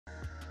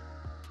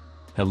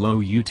Hello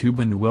YouTube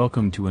and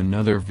welcome to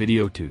another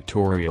video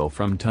tutorial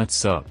from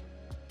Sub.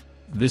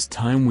 This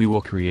time we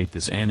will create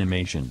this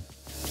animation.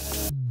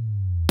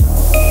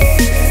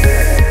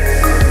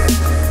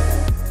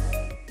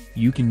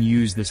 You can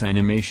use this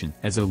animation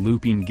as a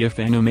looping GIF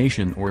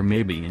animation or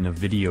maybe in a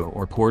video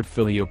or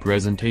portfolio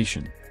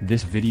presentation.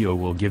 This video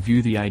will give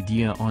you the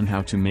idea on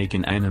how to make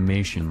an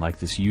animation like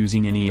this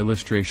using any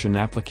illustration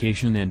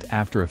application and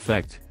After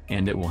Effects,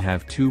 and it will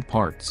have two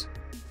parts.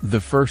 The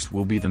first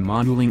will be the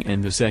modeling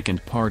and the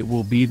second part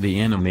will be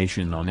the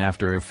animation on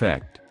After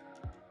Effects.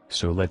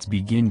 So let's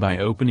begin by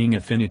opening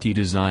Affinity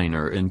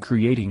Designer and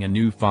creating a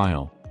new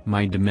file.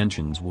 My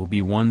dimensions will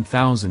be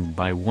 1000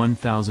 by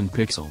 1000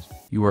 pixels.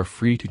 You are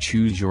free to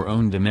choose your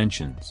own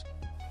dimensions.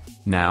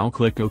 Now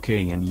click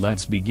OK and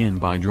let's begin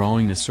by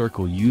drawing a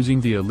circle using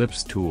the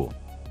ellipse tool.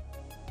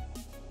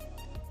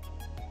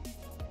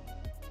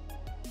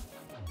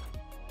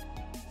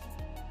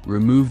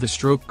 Remove the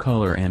stroke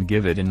color and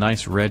give it a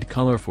nice red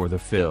color for the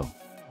fill.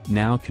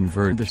 Now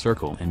convert the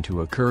circle into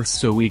a curve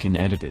so we can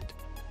edit it.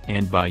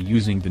 And by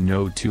using the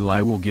node tool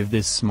I will give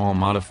this small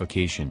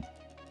modification.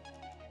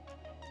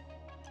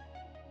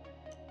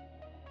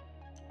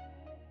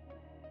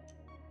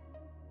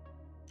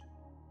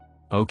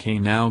 OK,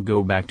 now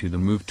go back to the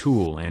move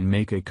tool and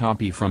make a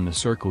copy from the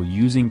circle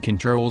using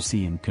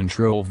Ctrl+C and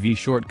Ctrl+V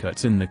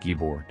shortcuts in the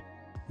keyboard.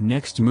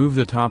 Next move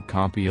the top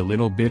copy a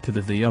little bit to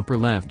the upper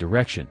left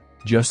direction,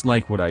 just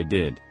like what I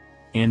did,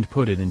 and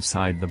put it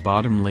inside the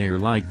bottom layer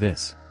like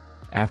this.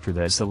 After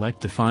that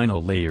select the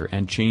final layer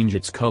and change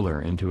its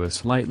color into a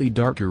slightly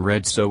darker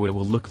red so it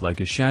will look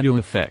like a shadow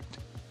effect.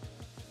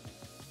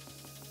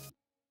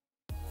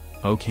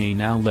 OK,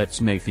 now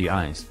let's make the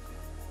eyes.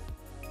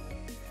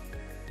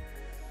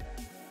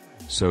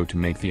 So to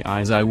make the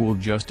eyes I will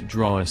just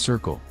draw a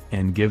circle,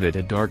 and give it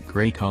a dark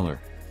gray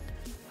color.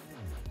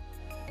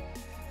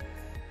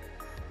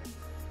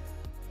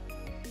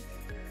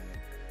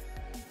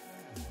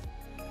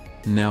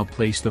 Now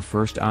place the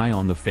first eye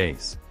on the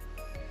face.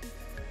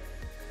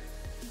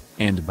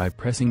 And by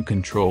pressing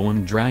Ctrl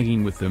and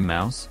dragging with the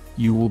mouse,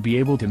 you will be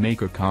able to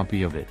make a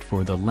copy of it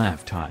for the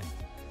left eye.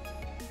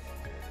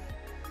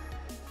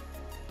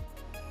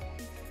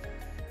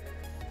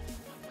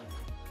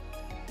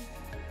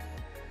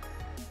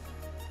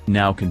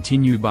 Now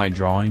continue by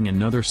drawing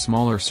another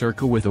smaller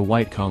circle with a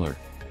white color.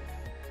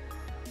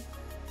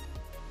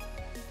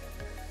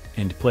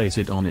 And place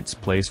it on its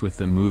place with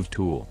the move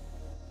tool.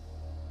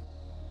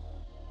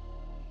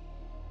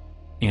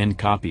 And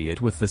copy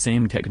it with the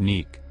same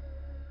technique.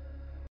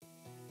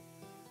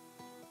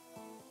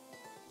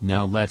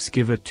 Now let's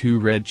give it two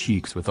red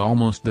cheeks with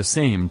almost the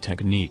same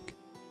technique.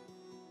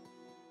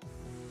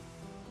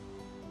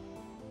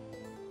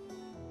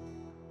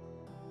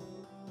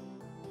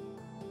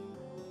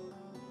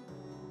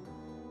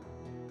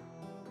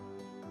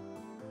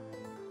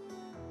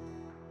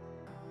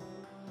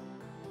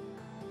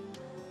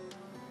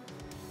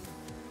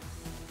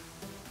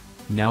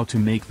 Now to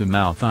make the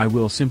mouth I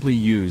will simply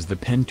use the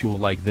pen tool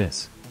like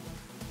this.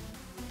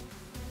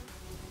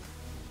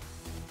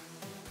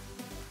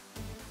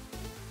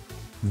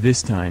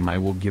 This time I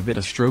will give it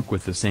a stroke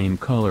with the same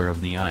color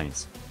of the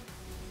eyes.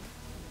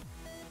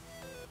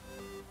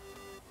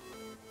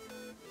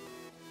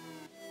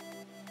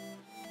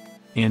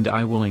 And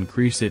I will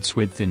increase its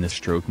width in the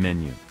stroke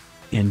menu.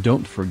 And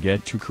don't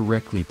forget to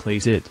correctly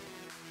place it.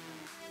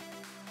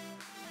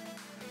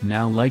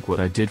 Now like what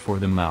I did for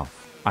the mouth,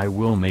 I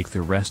will make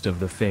the rest of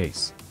the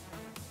face.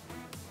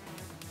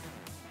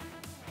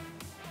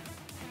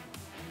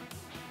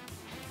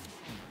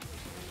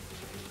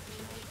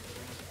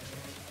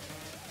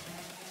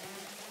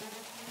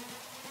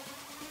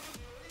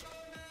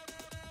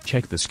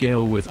 Check the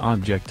scale with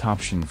object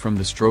option from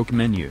the stroke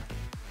menu.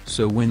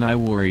 So when I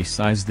will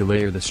resize the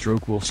layer the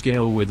stroke will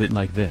scale with it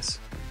like this.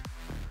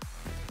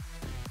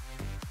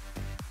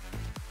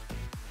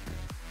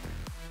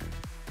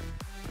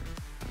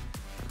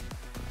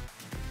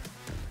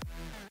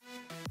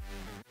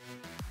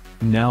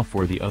 Now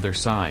for the other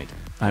side,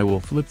 I will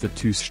flip the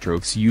two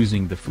strokes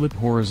using the flip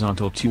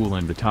horizontal tool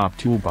in the top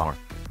toolbar.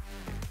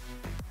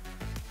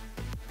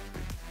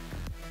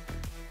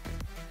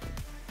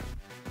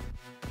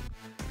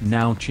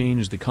 Now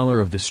change the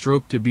color of the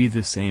stroke to be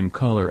the same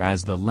color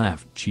as the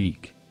left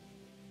cheek.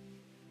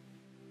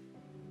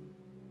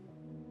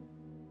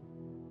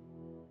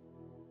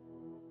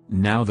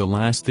 Now the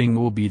last thing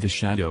will be the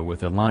shadow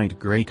with a light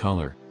gray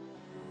color.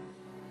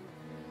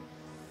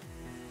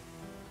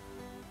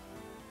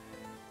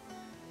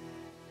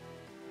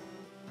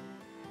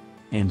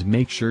 And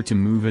make sure to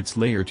move its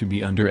layer to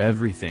be under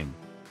everything.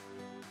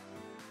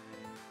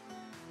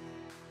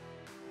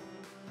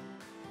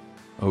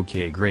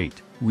 Okay,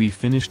 great, we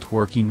finished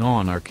working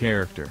on our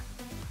character.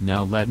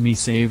 Now let me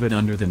save it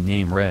under the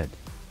name Red.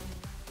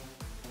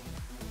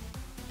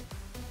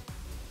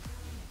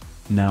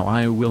 Now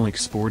I will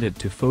export it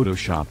to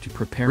Photoshop to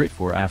prepare it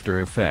for After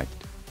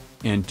Effects.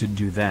 And to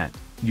do that,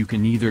 you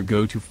can either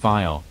go to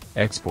File,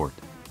 Export,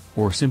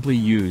 or simply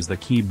use the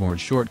keyboard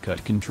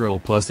shortcut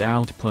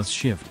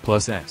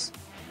Ctrl+Alt+Shift+S.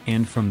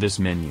 And from this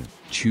menu,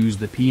 choose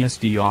the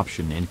PSD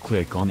option and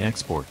click on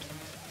Export.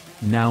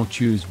 Now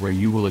choose where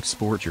you will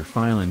export your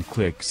file and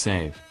click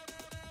Save.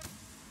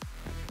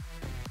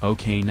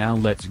 Okay, now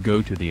let's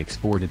go to the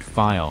exported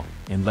file,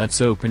 and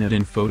let's open it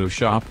in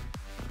Photoshop.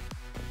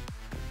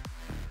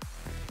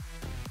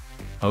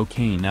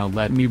 Okay, now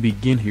let me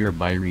begin here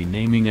by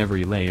renaming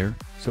every layer,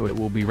 so it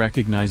will be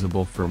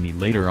recognizable for me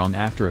later on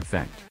After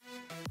Effects.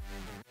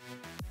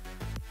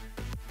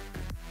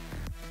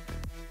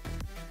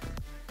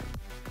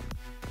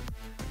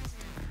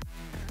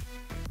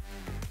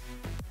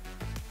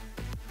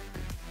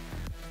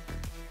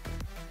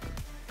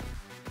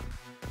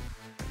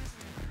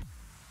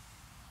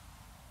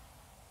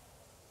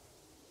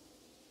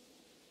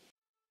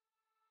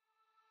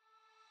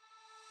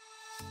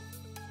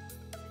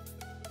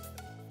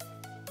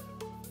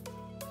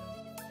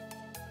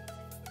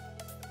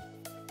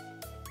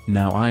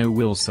 Now I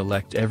will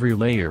select every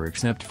layer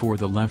except for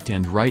the left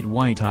and right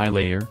white eye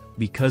layer,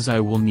 because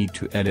I will need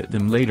to edit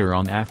them later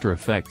on After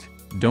Effects.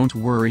 Don't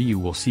worry, you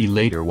will see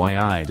later why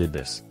I did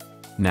this.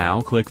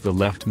 Now click the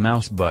left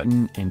mouse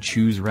button and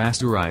choose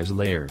Rasterize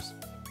Layers.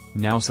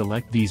 Now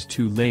select these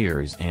two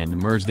layers and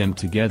merge them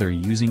together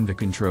using the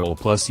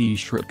Ctrl+E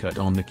shortcut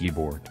on the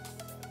keyboard.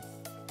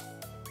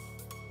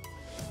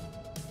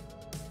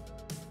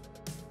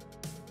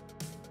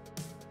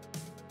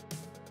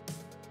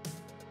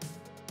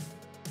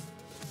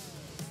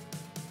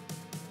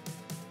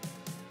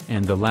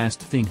 And the last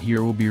thing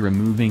here will be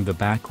removing the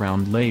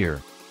background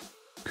layer.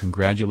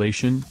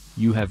 Congratulations,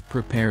 you have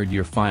prepared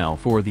your file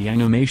for the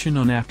animation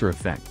on After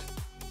Effects.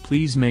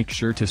 Please make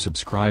sure to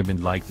subscribe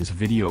and like this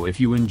video if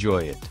you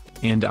enjoy it,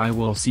 and I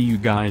will see you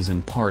guys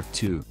in part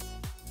 2.